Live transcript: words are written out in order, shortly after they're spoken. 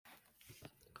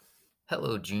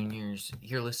Hello, juniors.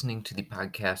 You're listening to the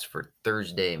podcast for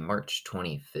Thursday, March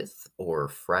 25th or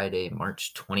Friday,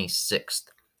 March 26th.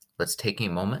 Let's take a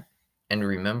moment and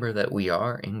remember that we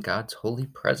are in God's holy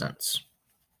presence.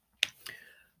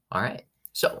 All right.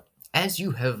 So, as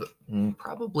you have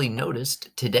probably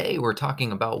noticed, today we're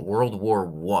talking about World War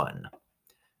One.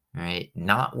 Right?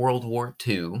 Not World War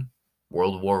II,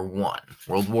 World War One.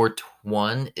 World War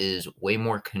One is way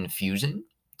more confusing.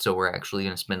 So we're actually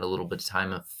going to spend a little bit of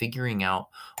time of figuring out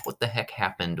what the heck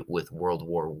happened with World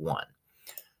War One.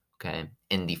 Okay.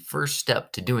 And the first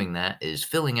step to doing that is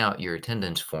filling out your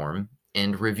attendance form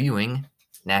and reviewing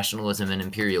nationalism and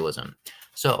imperialism.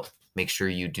 So make sure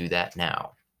you do that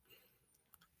now.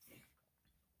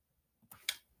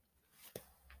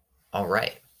 All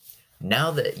right. Now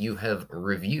that you have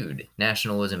reviewed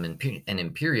nationalism and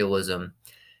imperialism,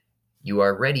 you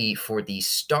are ready for the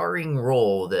starring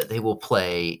role that they will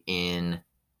play in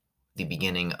the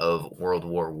beginning of World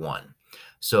War One.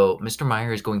 So Mr.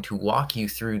 Meyer is going to walk you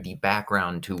through the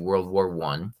background to World War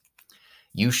One.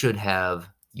 You should have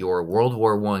your World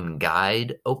War One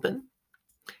guide open,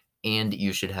 and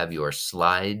you should have your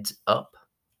slides up,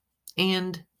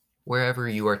 and wherever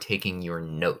you are taking your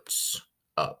notes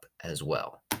up as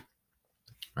well. All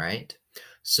right.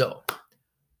 So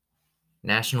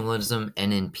nationalism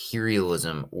and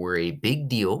imperialism were a big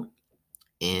deal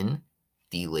in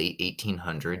the late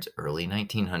 1800s, early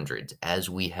 1900s, as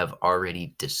we have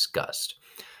already discussed.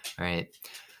 All right.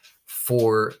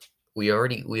 We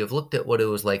have looked at what it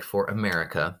was like for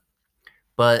America,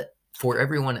 but for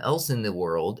everyone else in the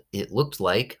world, it looked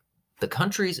like the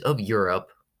countries of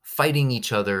Europe fighting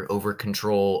each other over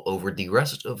control over the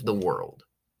rest of the world,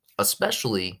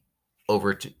 especially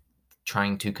over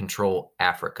trying to control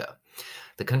Africa.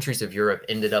 The countries of Europe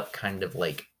ended up kind of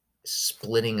like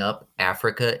splitting up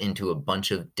Africa into a bunch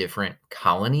of different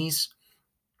colonies,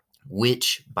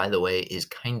 which, by the way, is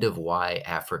kind of why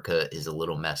Africa is a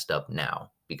little messed up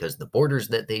now, because the borders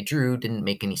that they drew didn't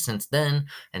make any sense then,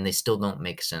 and they still don't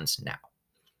make sense now.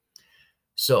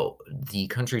 So the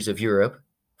countries of Europe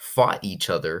fought each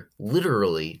other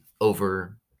literally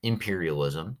over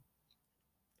imperialism.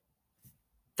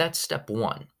 That's step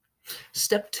one.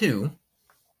 Step two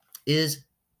is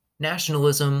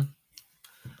nationalism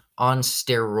on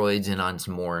steroids and on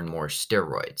more and more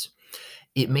steroids.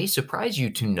 It may surprise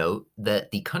you to note that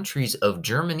the countries of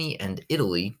Germany and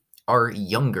Italy are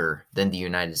younger than the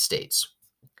United States.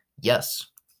 Yes,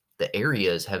 the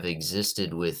areas have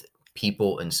existed with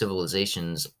people and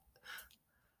civilizations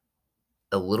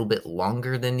a little bit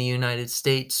longer than the United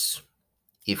States,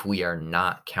 if we are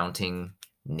not counting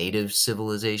native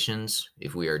civilizations,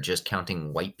 if we are just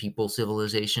counting white people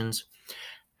civilizations.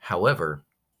 However,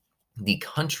 the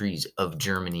countries of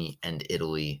Germany and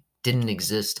Italy didn't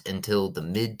exist until the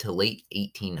mid to late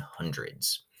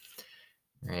 1800s,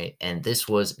 right? And this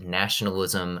was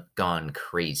nationalism gone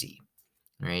crazy,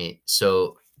 right?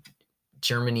 So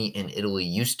Germany and Italy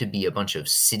used to be a bunch of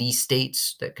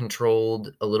city-states that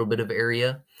controlled a little bit of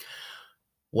area.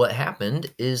 What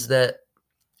happened is that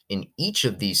in each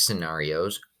of these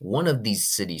scenarios, one of these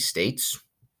city-states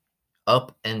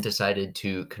up and decided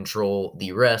to control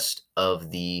the rest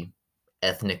of the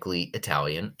ethnically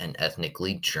Italian and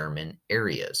ethnically German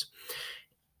areas.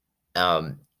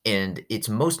 And it's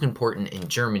most important in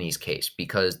Germany's case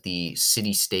because the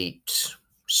city-state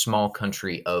small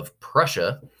country of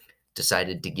Prussia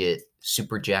decided to get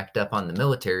super jacked up on the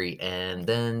military, and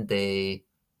then they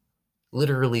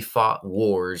literally fought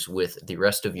wars with the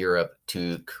rest of Europe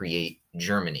to create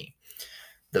Germany.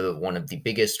 One of the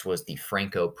biggest was the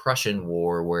Franco-Prussian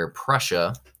War, where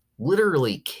Prussia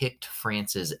literally kicked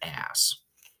France's ass.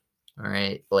 All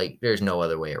right, like there's no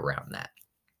other way around that.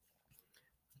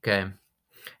 Okay.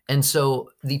 And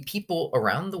so the people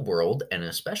around the world, and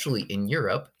especially in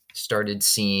Europe, started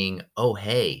seeing, oh,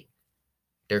 hey,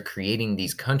 they're creating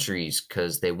these countries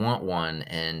because they want one.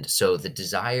 And so the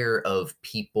desire of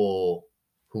people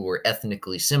who were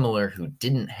ethnically similar, who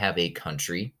didn't have a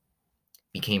country,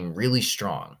 became really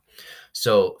strong.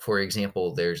 So, for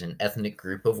example, there's an ethnic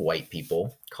group of white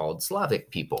people called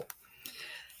Slavic people.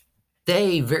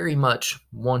 They very much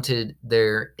wanted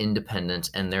their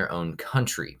independence and their own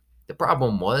country. The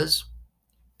problem was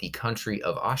the country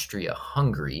of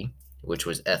Austria-Hungary, which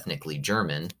was ethnically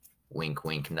German, wink,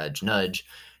 wink, nudge, nudge,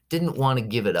 didn't want to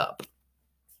give it up.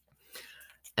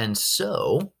 And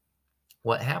so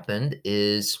what happened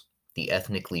is the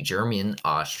ethnically German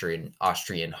Austrian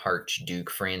Archduke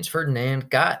Franz Ferdinand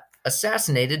got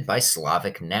assassinated by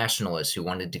Slavic nationalists who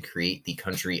wanted to create the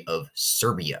country of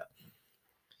Serbia.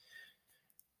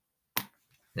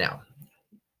 Now,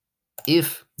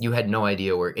 If you had no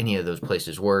idea where any of those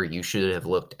places were, you should have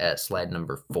looked at slide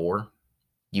number 4.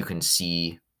 You can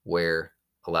see where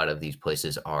a lot of these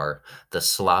places are. The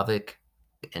Slavic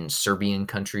and Serbian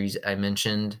countries I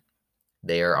mentioned,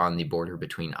 they are on the border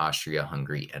between Austria,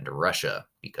 Hungary, and Russia,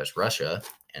 because Russia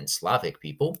and Slavic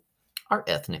people are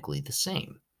ethnically the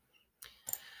same.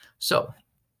 So,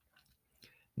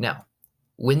 now,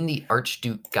 when the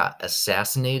Archduke got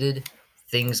assassinated,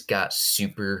 things got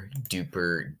super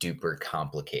duper duper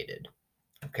complicated.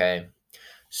 Okay?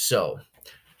 So,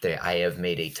 I have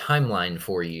made a timeline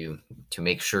for you to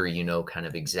make sure you know kind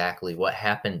of exactly what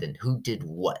happened and who did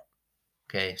what.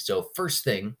 Okay? So, first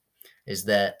thing is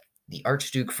that the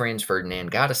Archduke Franz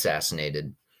Ferdinand got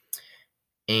assassinated,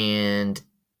 and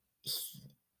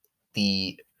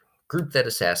the group that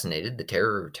assassinated, the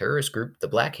terrorist group, the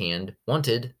Black Hand,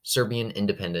 wanted Serbian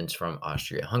independence from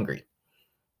Austria-Hungary.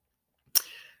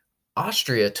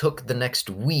 Austria took the next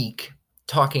week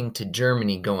talking to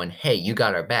Germany going, hey, you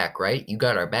got our back, right? You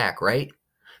got our back, right?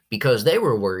 Because they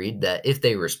were worried that if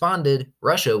they responded,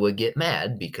 Russia would get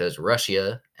mad, because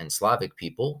Russia and Slavic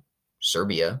people,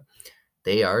 Serbia,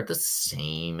 they are the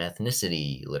same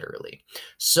ethnicity, literally.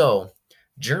 So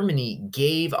Germany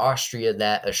gave Austria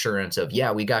that assurance of,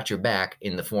 yeah, we got your back,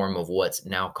 in the form of what's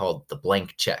now called the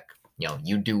blank check. You know,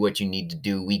 you do what you need to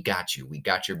do. We got you. We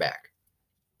got your back.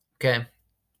 Okay.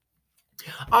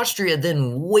 Austria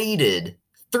then waited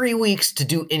 3 weeks to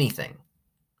do anything.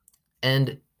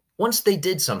 And once they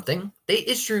did something, they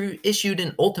issued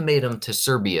an ultimatum to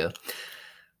Serbia.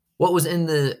 What was in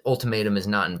the ultimatum is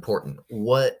not important.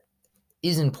 What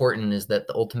is important is that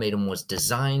the ultimatum was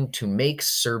designed to make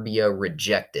Serbia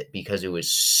reject it, because it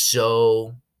was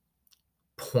so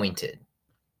pointed.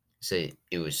 So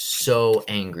it was so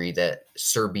angry that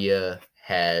Serbia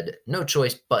had no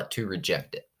choice but to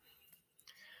reject it.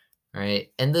 All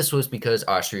right. And this was because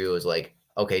Austria was like,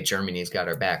 okay, Germany's got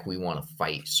our back. We want to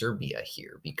fight Serbia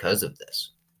here because of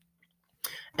this.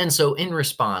 And so in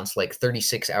response, like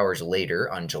 36 hours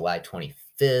later, on July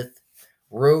 25th,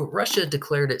 Russia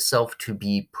declared itself to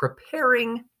be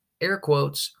preparing, air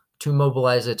quotes, to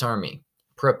mobilize its army.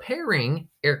 Preparing,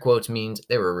 air quotes, means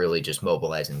they were really just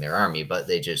mobilizing their army, but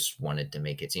they just wanted to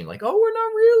make it seem like, oh, we're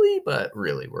not really, but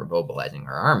really we're mobilizing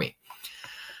our army.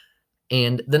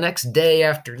 And the next day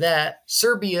after that,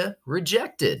 Serbia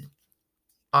rejected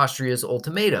Austria's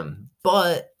ultimatum,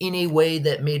 but in a way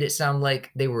that made it sound like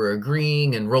they were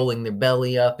agreeing and rolling their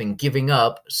belly up and giving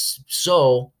up.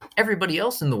 So everybody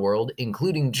else in the world,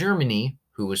 including Germany,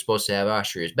 who was supposed to have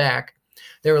Austria's back,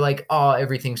 they were like, oh,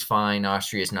 everything's fine.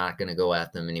 Austria's not going to go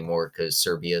at them anymore because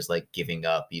Serbia is like giving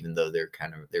up, even though they're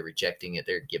rejecting it.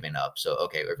 They're giving up. So,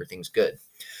 okay, everything's good.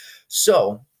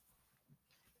 So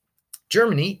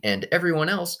Germany and everyone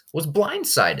else was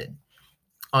blindsided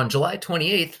on July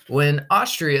 28th when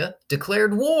Austria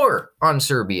declared war on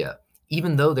Serbia,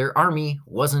 even though their army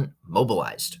wasn't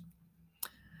mobilized.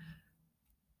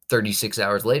 36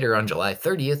 hours later, on July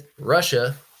 30th,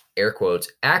 Russia, air quotes,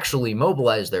 actually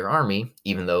mobilized their army,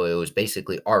 even though it was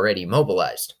basically already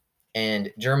mobilized.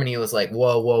 And Germany was like,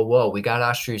 whoa, whoa, whoa, we got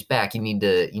Austria's back. You need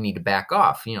to back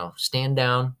off. You know, stand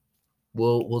down.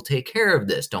 We'll take care of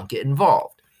this. Don't get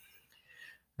involved.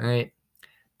 All right.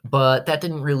 But that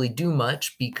didn't really do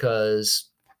much, because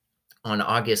on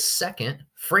August 2nd,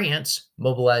 France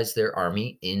mobilized their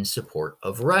army in support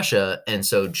of Russia. And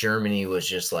so Germany was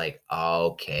just like,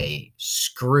 okay,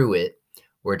 screw it.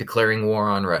 We're declaring war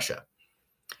on Russia.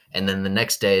 And then the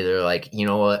next day, they're like, you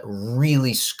know what?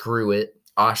 Really screw it.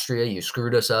 Austria, you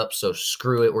screwed us up, so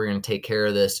screw it. We're going to take care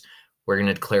of this. We're going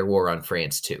to declare war on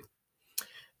France too.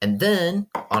 And then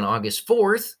on August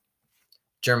 4th,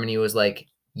 Germany was like,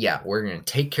 yeah, we're going to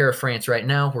take care of France right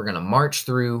now. We're going to march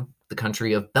through the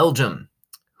country of Belgium,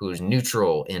 who's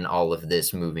neutral in all of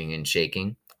this moving and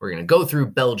shaking. We're going to go through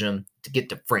Belgium to get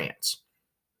to France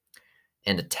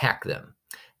and attack them.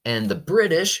 And the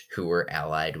British, who were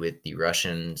allied with the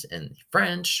Russians and the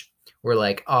French, were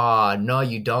like, oh, no,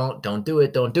 you don't. Don't do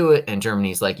it. Don't do it. And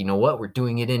Germany's like, you know what? We're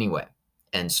doing it anyway.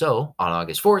 And so on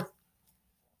August 4th,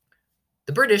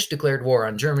 the British declared war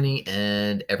on Germany,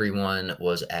 and everyone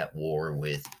was at war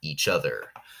with each other.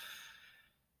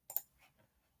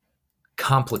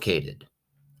 Complicated.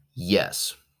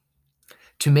 Yes.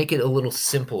 To make it a little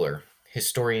simpler,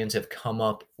 historians have come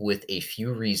up with a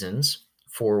few reasons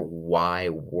for why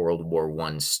World War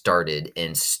I started,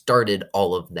 and started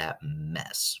all of that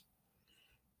mess.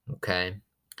 Okay?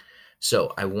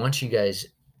 So I want you guys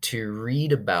to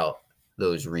read about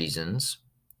those reasons.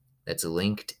 That's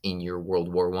linked in your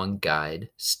World War I guide,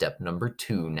 step number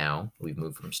 2 now. We've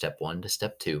moved from step 1 to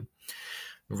step 2.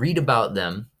 Read about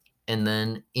them And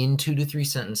then in 2 to 3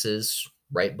 sentences,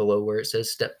 right below where it says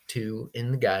step 2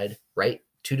 in the guide, write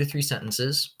 2 to 3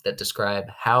 sentences that describe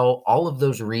how all of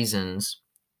those reasons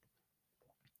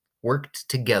worked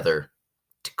together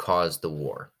to cause the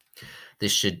war.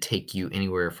 This should take you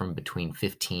anywhere from between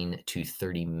 15 to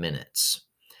 30 minutes.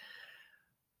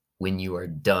 When you are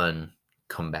done,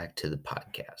 come back to the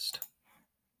podcast.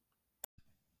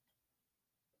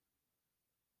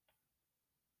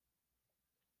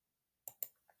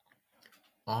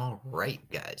 All right,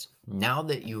 guys. Now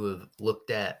that you have looked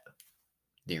at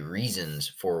the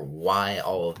reasons for why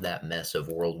all of that mess of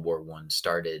World War I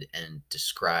started and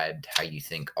described how you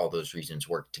think all those reasons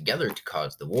work together to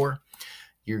cause the war,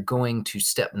 you're going to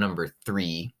step number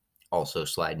 3, also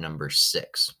slide number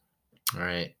 6. All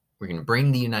right. We're going to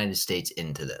bring the United States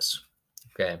into this.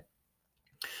 Okay.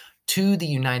 To the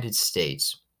United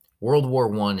States, World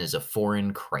War I is a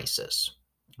foreign crisis.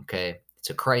 Okay.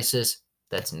 It's a crisis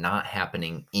that's not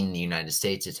happening in the United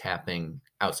States. It's happening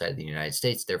outside the United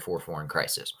States, therefore foreign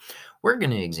crisis. We're going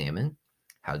to examine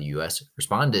how the U.S.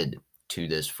 responded to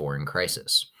this foreign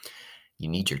crisis. You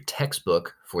need your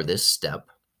textbook for this step,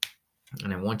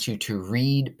 and I want you to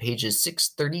read pages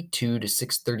 632 to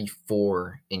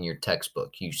 634 in your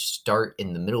textbook. You start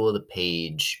in the middle of the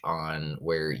page on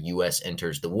where U.S.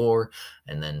 enters the war,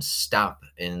 and then stop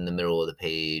in the middle of the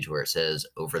page where it says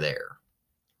over there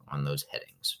on those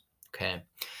headings. Okay.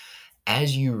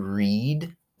 As you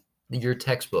read your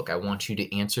textbook, I want you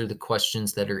to answer the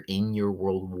questions that are in your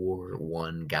World War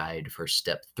I guide for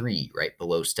step 3, right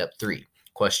below step 3.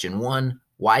 Question 1,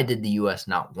 why did the U.S.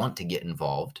 not want to get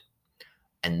involved?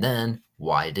 And then,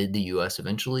 why did the U.S.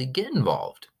 eventually get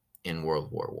involved in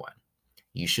World War I?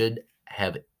 You should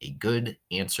have a good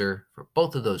answer for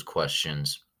both of those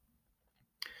questions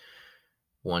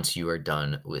once you are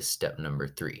done with step number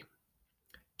 3.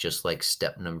 Just like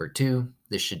step number 2,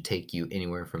 this should take you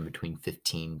anywhere from between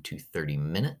 15 to 30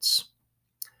 minutes.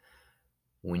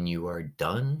 When you are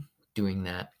done doing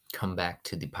that, come back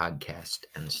to the podcast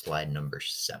and slide number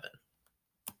 7.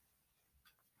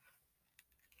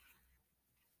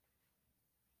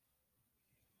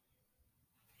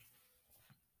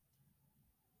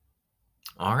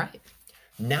 All right.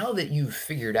 Now that you've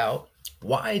figured out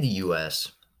why the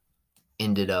U.S.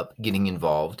 ended up getting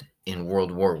involved in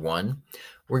World War I,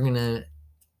 we're going to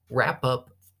wrap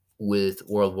up with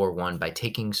World War I by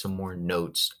taking some more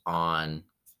notes on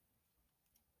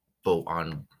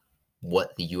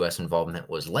what the U.S. involvement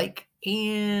was like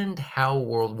and how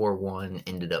World War I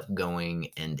ended up going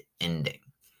and ending.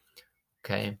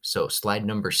 Okay, so slide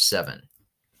number 7.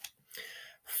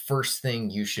 First thing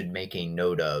you should make a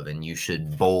note of, and you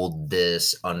should bold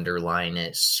this, underline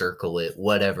it, circle it,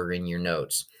 whatever in your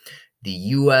notes. The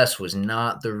U.S. was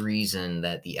not the reason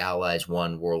that the Allies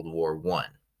won World War I.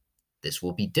 This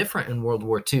will be different in World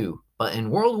War II, but in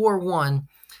World War I,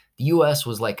 the U.S.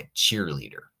 was like a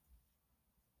cheerleader.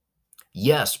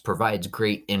 Yes, provides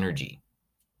great energy.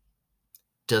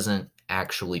 Doesn't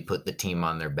actually put the team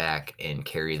on their back and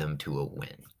carry them to a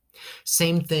win.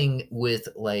 Same thing with,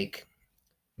 like,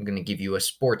 I'm going to give you a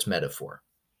sports metaphor.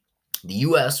 The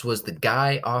U.S. was the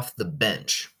guy off the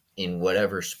bench in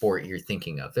whatever sport you're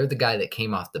thinking of. They're the guy that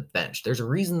came off the bench. There's a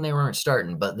reason they weren't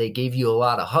starting, but they gave you a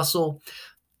lot of hustle,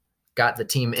 got the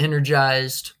team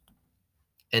energized,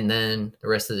 and then the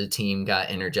rest of the team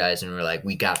got energized and were like,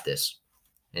 we got this,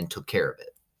 and took care of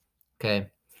it. Okay.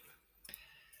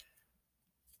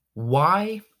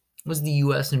 Why was the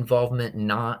U.S. involvement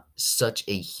not such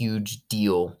a huge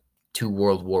deal to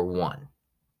World War I?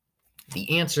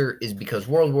 The answer is because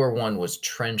World War I was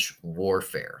trench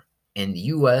warfare, and the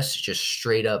U.S. just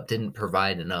straight up didn't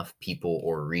provide enough people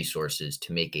or resources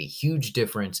to make a huge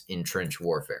difference in trench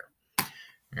warfare. All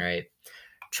right.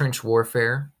 Trench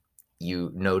warfare,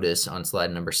 you notice on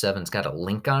slide number 7, it's got a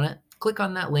link on it. Click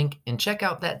on that link and check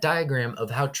out that diagram of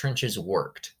how trenches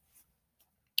worked.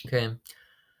 Okay.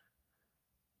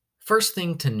 First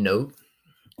thing to note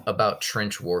about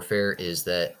trench warfare is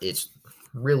that it's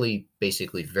really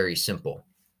basically very simple.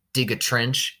 Dig a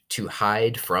trench to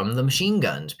hide from the machine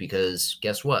guns, because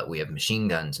guess what? We have machine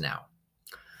guns now.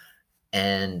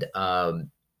 And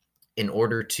in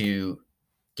order to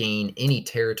gain any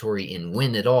territory and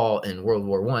win at all in World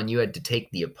War I, you had to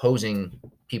take the opposing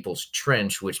people's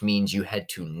trench, which means you had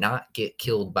to not get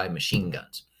killed by machine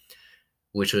guns,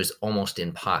 which was almost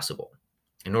impossible.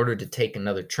 In order to take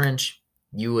another trench,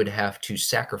 you would have to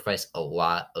sacrifice a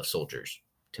lot of soldiers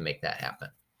to make that happen.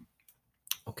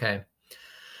 Okay.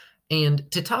 And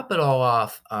to top it all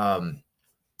off,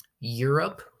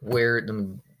 Europe, where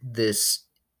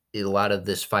a lot of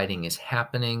this fighting is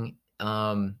happening,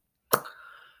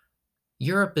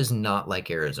 Europe is not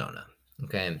like Arizona.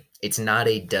 Okay. It's not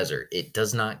a desert. It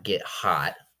does not get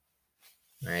hot,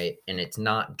 right? And it's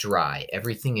not dry.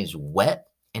 Everything is wet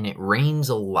and it rains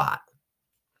a lot.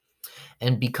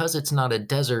 And because it's not a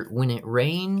desert, when it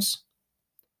rains,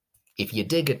 if you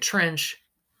dig a trench,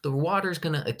 the water's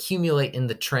going to accumulate in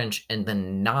the trench and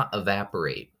then not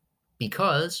evaporate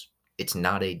because it's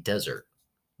not a desert.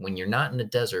 When you're not in a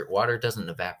desert, water doesn't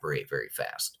evaporate very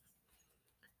fast.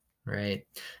 Right.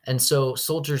 And so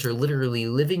soldiers are literally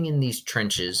living in these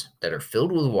trenches that are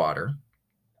filled with water.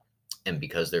 And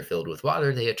because they're filled with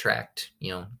water, they attract,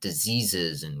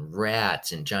 diseases and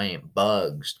rats and giant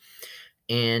bugs.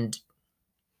 And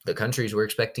the countries were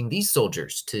expecting these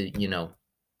soldiers to,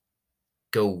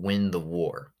 go win the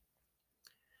war.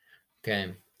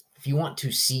 Okay. If you want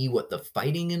to see what the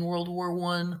fighting in World War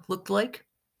I looked like,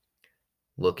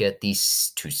 look at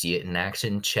these to see it in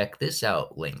action. Check this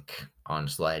out link on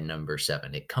slide number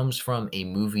 7. It comes from a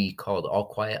movie called All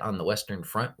Quiet on the Western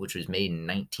Front, which was made in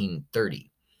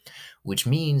 1930, which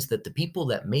means that the people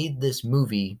that made this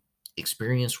movie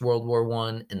experienced World War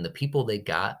I, and the people they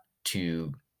got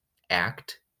to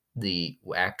act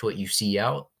what you see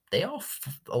out,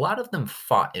 a lot of them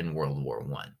fought in World War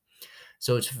I.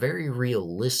 So it's very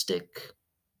realistic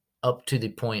up to the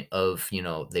point of,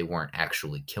 they weren't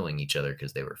actually killing each other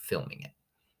because they were filming it.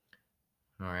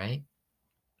 All right.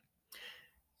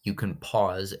 You can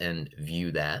pause and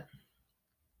view that.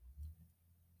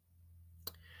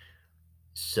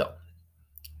 So,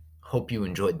 hope you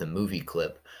enjoyed the movie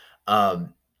clip.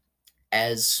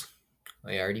 As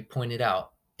I already pointed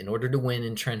out, in order to win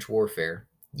in trench warfare,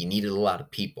 you needed a lot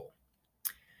of people.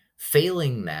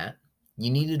 Failing that,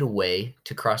 you needed a way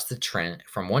to cross the trench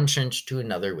from one trench to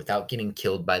another without getting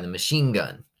killed by the machine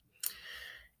gun.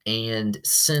 And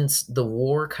since the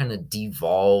war kind of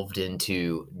devolved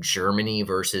into Germany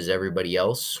versus everybody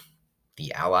else,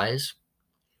 the Allies,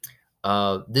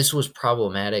 this was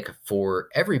problematic for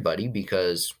everybody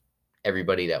because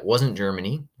everybody that wasn't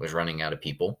Germany was running out of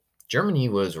people. Germany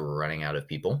was running out of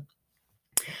people.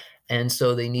 And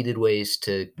so they needed ways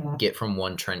to get from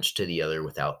one trench to the other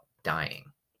without dying.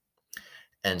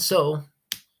 And so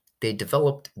they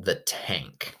developed the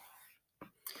tank.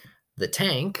 The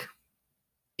tank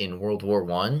in World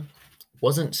War I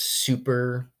wasn't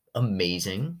super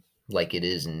amazing like it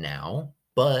is now,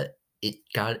 but it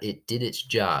did its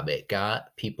job. It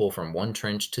got people from one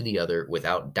trench to the other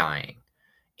without dying,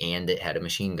 and it had a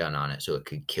machine gun on it so it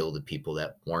could kill the people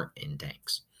that weren't in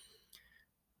tanks.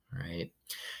 Right?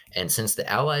 And since the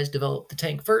Allies developed the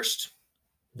tank first,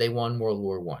 they won World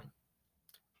War I.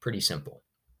 Pretty simple.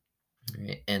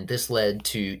 Right? And this led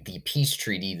to the peace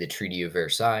treaty, the Treaty of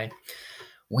Versailles.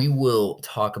 We will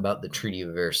talk about the Treaty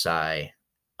of Versailles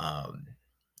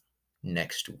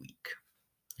next week.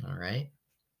 All right.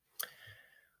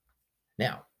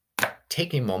 Now,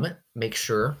 take a moment, make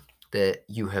sure that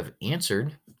you have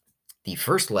answered the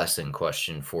first lesson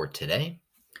question for today,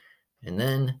 and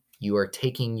then you are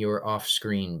taking your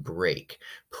off-screen break.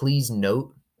 Please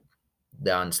note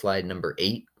that on slide number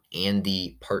 8 and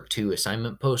the part 2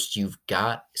 assignment post, you've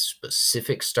got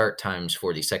specific start times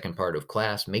for the second part of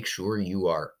class. Make sure you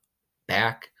are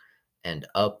back and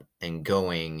up and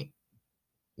going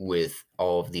with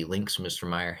all of the links Mr.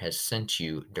 Meyer has sent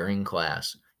you during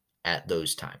class at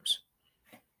those times.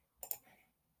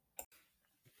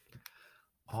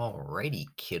 Alrighty,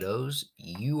 kiddos,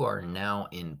 you are now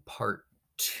in part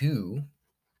 2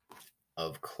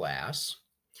 of class,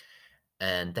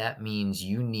 and that means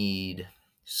you need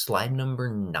slide number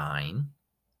 9.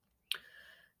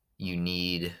 You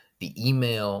need the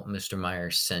email Mr.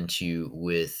 Meyer sent you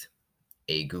with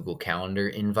a Google Calendar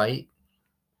invite,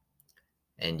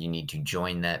 and you need to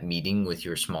join that meeting with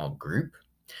your small group.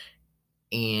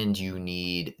 And you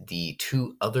need the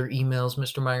 2 other emails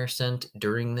Mr. Meyer sent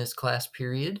during this class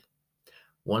period.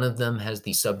 One of them has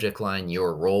the subject line,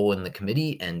 your role in the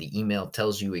committee, and the email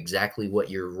tells you exactly what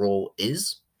your role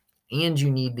is. And you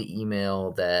need the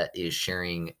email that is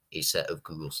sharing a set of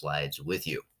Google Slides with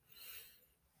you.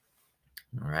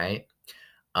 All right.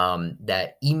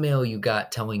 That email you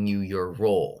got telling you your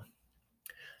role,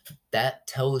 that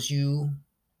tells you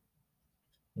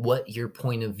what your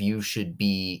point of view should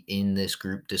be in this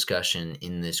group discussion,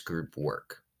 in this group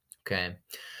work. Okay.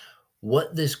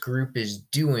 What this group is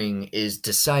doing is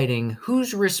deciding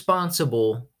who's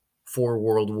responsible for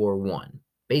World War I.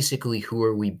 Basically, who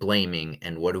are we blaming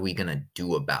and what are we going to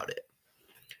do about it?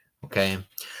 Okay.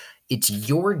 It's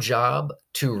your job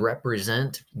to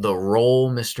represent the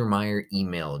role Mr. Meyer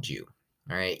emailed you.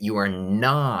 All right. You are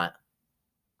not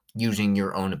using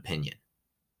your own opinion.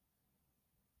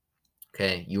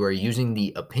 Okay. You are using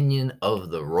the opinion of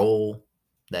the role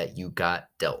that you got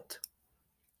dealt.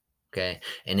 Okay.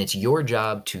 And it's your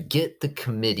job to get the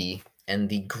committee and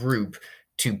the group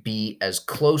to be as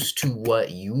close to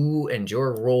what you and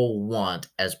your role want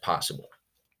as possible.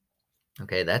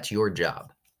 Okay. That's your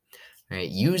job. All right.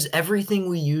 Use everything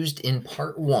we used in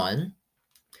part 1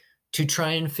 to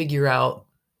try and figure out,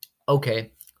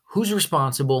 okay, who's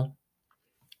responsible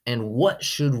and what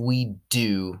should we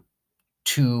do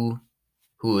to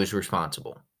who is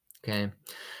responsible. Okay.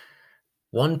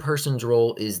 One person's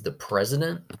role is the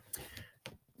president.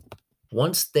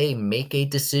 Once they make a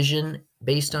decision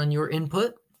based on your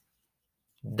input,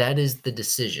 that is the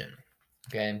decision.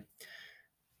 Okay.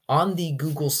 On the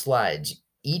Google Slides,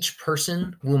 each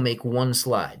person will make one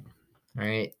slide. All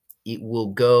right. It will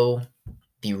go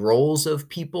the roles of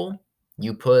people.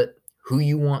 You put who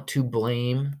you want to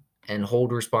blame and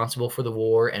hold responsible for the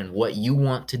war and what you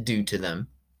want to do to them.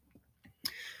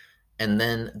 And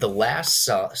then the last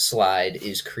slide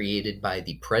is created by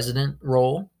the president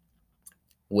role,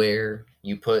 where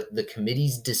you put the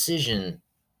committee's decision,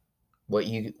 what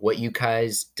you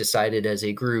guys decided as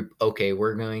a group. Okay,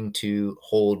 we're going to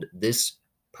hold this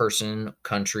person,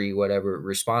 country, whatever,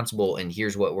 responsible, and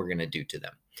here's what we're going to do to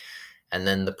them. And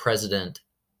then the president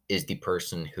is the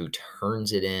person who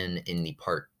turns it in the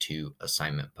part 2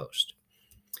 assignment post.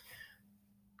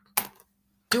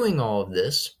 Doing all of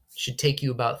this should take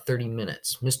you about 30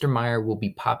 minutes. Mr. Meyer will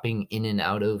be popping in and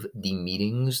out of the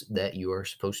meetings that you are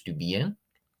supposed to be in.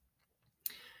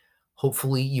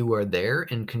 Hopefully you are there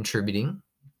and contributing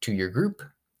to your group.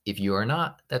 If you are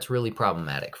not, that's really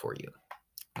problematic for you.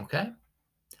 Okay?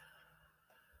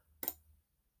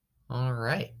 All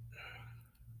right.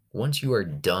 Once you are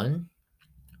done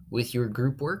with your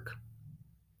group work,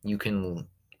 you can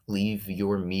leave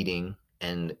your meeting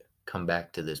and come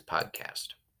back to this podcast.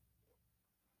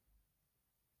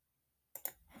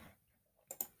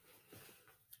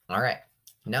 All right.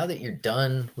 Now that you're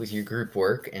done with your group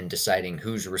work and deciding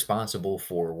who's responsible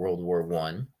for World War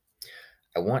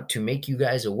I want to make you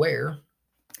guys aware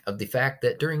of the fact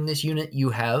that during this unit, you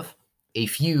have a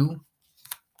few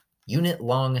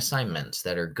unit-long assignments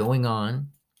that are going on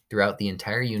throughout the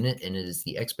entire unit, and it is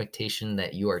the expectation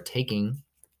that you are taking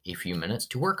a few minutes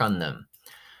to work on them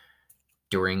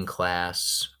during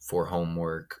class, for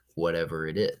homework, whatever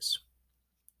it is.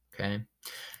 Okay?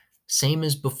 Same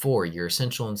as before, your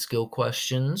essential and skill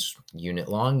questions, unit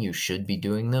long, you should be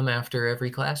doing them after every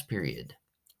class period.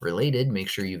 Related, make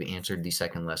sure you've answered the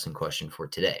second lesson question for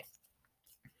today.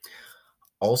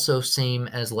 Also, same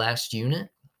as last unit,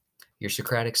 your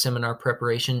Socratic seminar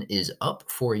preparation is up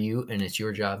for you, and it's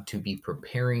your job to be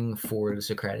preparing for the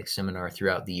Socratic seminar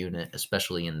throughout the unit,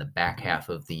 especially in the back half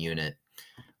of the unit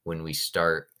when you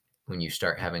start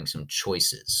having some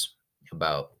choices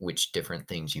about which different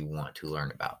things you want to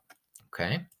learn about.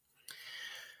 Okay.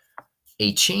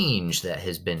 A change that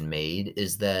has been made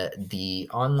is that the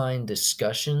online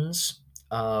discussions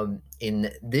in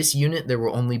this unit, there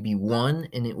will only be one,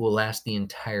 and it will last the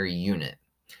entire unit.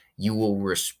 You will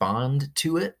respond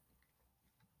to it,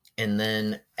 and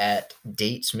then at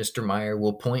dates Mr. Meyer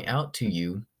will point out to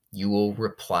you, you will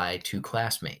reply to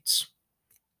classmates.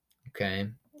 Okay.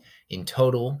 In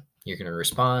total, you're going to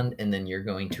respond, and then you're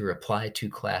going to reply to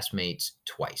classmates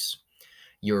twice.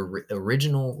 Your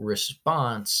original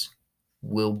response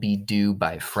will be due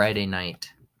by Friday night,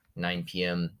 9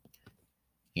 p.m.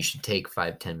 You should take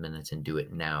 5-10 minutes and do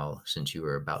it now, since you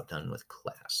are about done with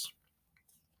class.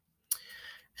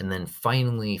 And then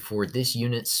finally, for this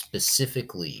unit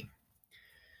specifically,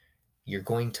 you're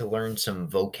going to learn some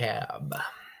vocab,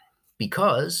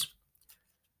 because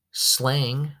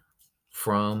slang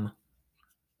from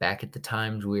back at the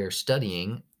times we are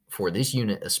studying, for this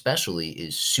unit especially,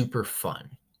 is super fun.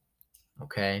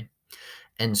 Okay?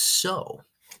 And so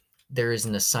there is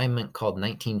an assignment called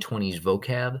 1920s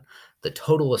vocab. The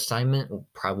total assignment will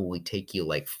probably take you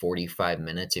like 45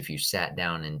 minutes if you sat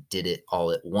down and did it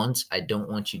all at once. I don't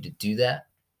want you to do that.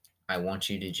 I want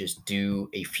you to just do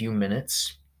a few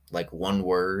minutes, like one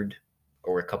word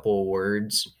or a couple of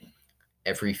words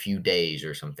every few days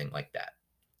or something like that.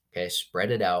 Okay, spread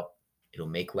it out. It'll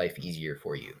make life easier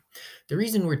for you. The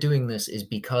reason we're doing this is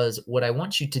because what I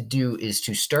want you to do is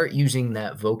to start using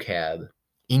that vocab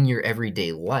in your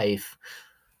everyday life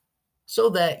so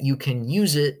that you can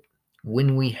use it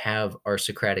when we have our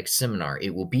Socratic seminar.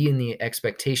 It will be in the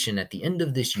expectation at the end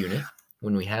of this unit,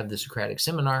 when we have the Socratic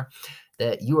seminar,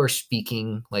 that you are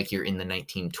speaking like you're in the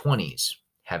 1920s,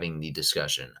 having the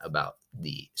discussion about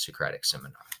the Socratic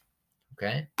seminar.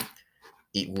 Okay?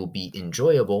 It will be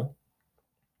enjoyable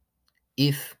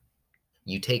if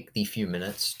you take the few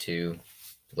minutes to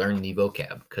learn the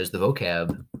vocab, because the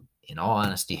vocab in all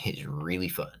honesty, is really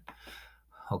fun.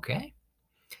 Okay,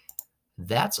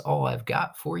 that's all I've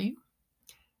got for you.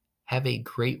 Have a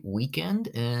great weekend,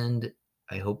 and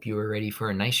I hope you are ready for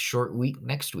a nice short week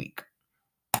next week.